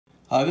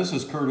Hi, this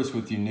is Curtis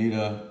with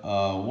Unita.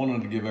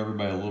 Wanted to give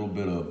everybody a little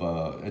bit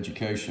of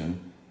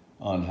education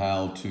on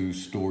how to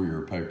store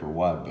your paper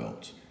wide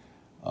belts.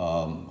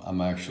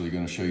 I'm actually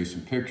going to show you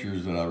some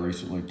pictures that I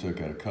recently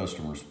took at a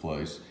customer's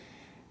place.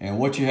 And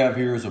what you have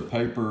here is a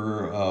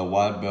paper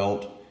wide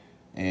belt,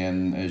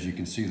 and as you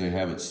can see, they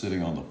have it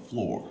sitting on the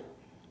floor.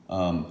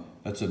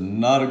 That's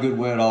not a good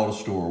way at all to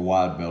store a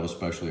wide belt,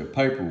 especially a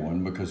paper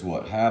one, because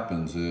what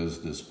happens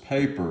is this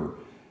paper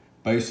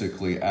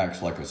basically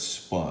acts like a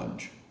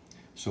sponge.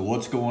 So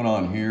what's going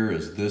on here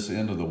is this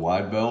end of the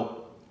wide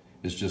belt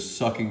is just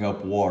sucking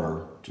up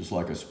water just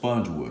like a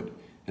sponge would.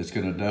 It's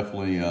going to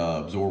definitely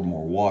absorb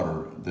more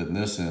water than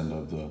this end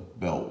of the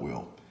belt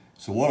will.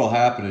 So what'll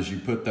happen is you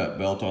put that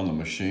belt on the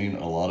machine,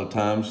 a lot of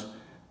times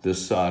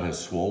this side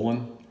has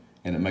swollen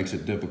and it makes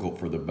it difficult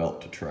for the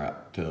belt to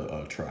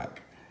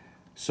track.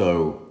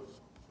 So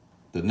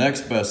the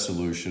next best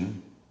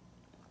solution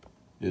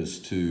is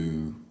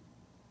to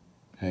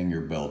hang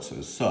your belts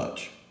as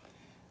such.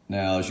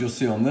 Now, as you'll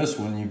see on this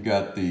one, you've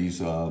got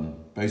these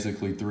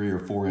basically 3 or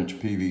 4 inch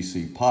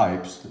PVC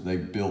pipes that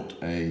they've built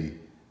a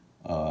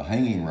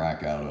hanging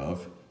rack out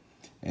of.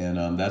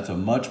 And that's a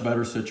much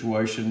better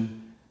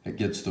situation. It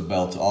gets the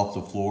belts off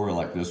the floor,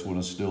 like this one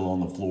is still on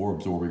the floor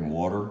absorbing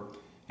water.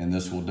 And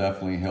this will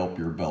definitely help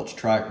your belts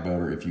track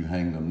better if you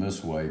hang them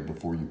this way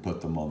before you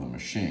put them on the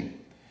machine.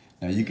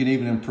 Now, you can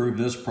even improve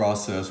this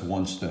process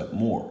one step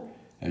more.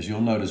 As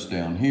you'll notice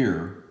down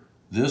here,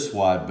 this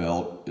wide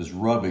belt is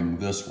rubbing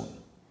this one.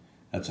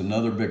 That's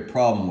another big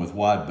problem with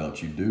wide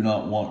belts. You do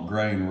not want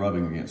grain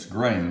rubbing against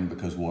grain,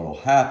 because what will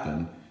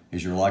happen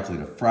is you're likely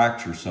to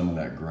fracture some of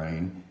that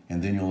grain,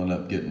 and then you'll end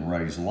up getting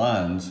raised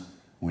lines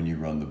when you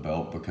run the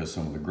belt because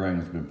some of the grain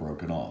has been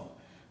broken off.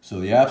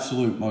 So the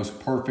absolute most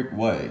perfect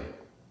way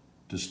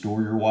to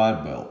store your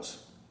wide belts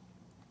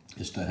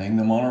is to hang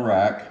them on a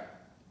rack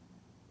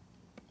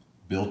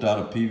built out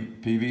of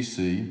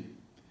PVC,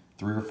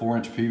 3 or 4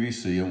 inch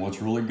PVC. And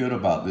what's really good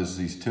about this is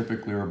these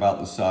typically are about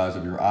the size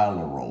of your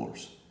idler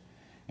rollers.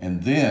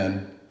 And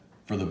then,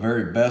 for the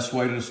very best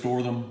way to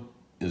store them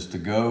is to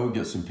go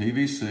get some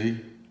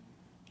PVC,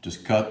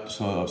 just cut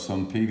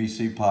some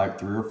PVC pipe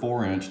 3 or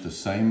 4 inch, the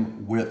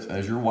same width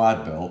as your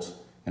wide belts,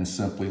 and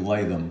simply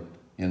lay them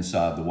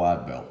inside the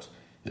wide belts.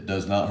 It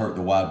does not hurt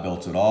the wide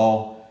belts at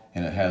all,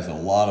 and it has a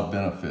lot of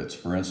benefits.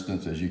 For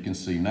instance, as you can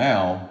see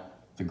now,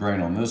 the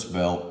grain on this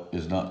belt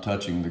is not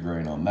touching the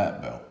grain on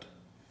that belt.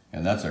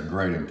 And that's a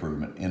great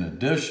improvement. In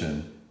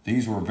addition,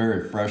 these were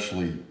very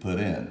freshly put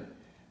in.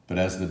 But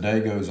as the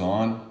day goes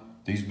on,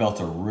 these belts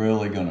are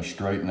really going to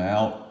straighten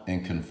out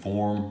and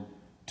conform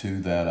to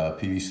that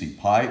PVC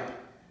pipe,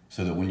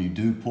 so that when you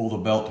do pull the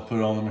belt to put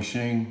it on the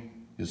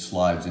machine, it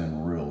slides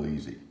in real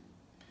easy.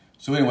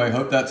 So anyway,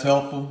 hope that's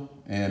helpful.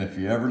 And if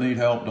you ever need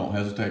help, don't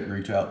hesitate to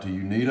reach out to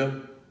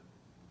Unita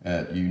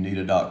at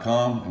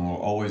unita.com, and we're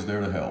always there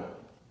to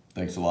help.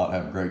 Thanks a lot.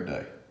 Have a great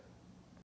day.